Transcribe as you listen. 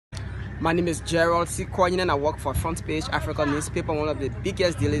My name is Gerald C. and I work for Front Page Africa newspaper, one of the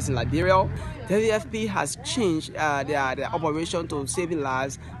biggest dealers in Liberia. WFP has changed their operation to saving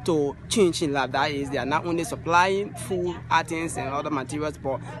lives, to changing lives. That is, they are not only supplying food, items, and other materials,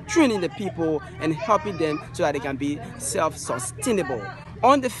 but training the people and helping them so that they can be self-sustainable.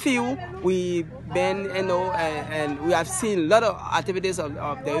 On the field, we've been, and we have seen a lot of activities of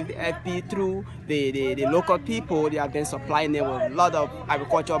the WFP through the local people. They have been supplying them with a lot of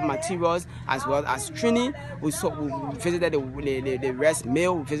agricultural materials as well as training. We visited the rice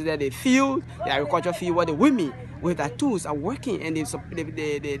mill, we visited the field, the agricultural field, where the women with their tools are working, and they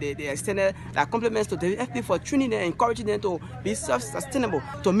extended their compliments to the WFP for training them, encouraging them to be self-sustainable.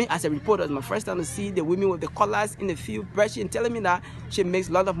 To me, as a reporter, it's my first time to see the women with the collars in the field brushing, telling me that she makes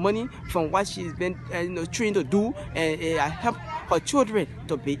a lot of money from what she's been trained to do, and help her children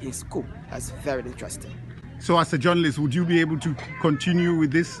to be in school. That's very interesting. So as a journalist, would you be able to continue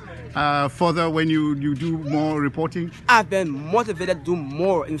with this further when you do more reporting? I've been motivated to do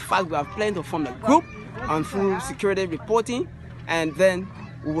more. In fact, we are planning to form a group on food security reporting, and then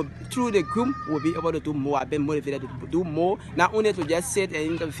through the group we'll be able to do more. I've been motivated to do more, not only to just sit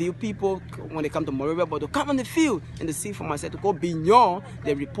and interview people when they come to Liberia, but to come on the field and to see for myself, to go beyond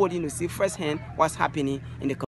the reporting, to see firsthand what's happening in the community.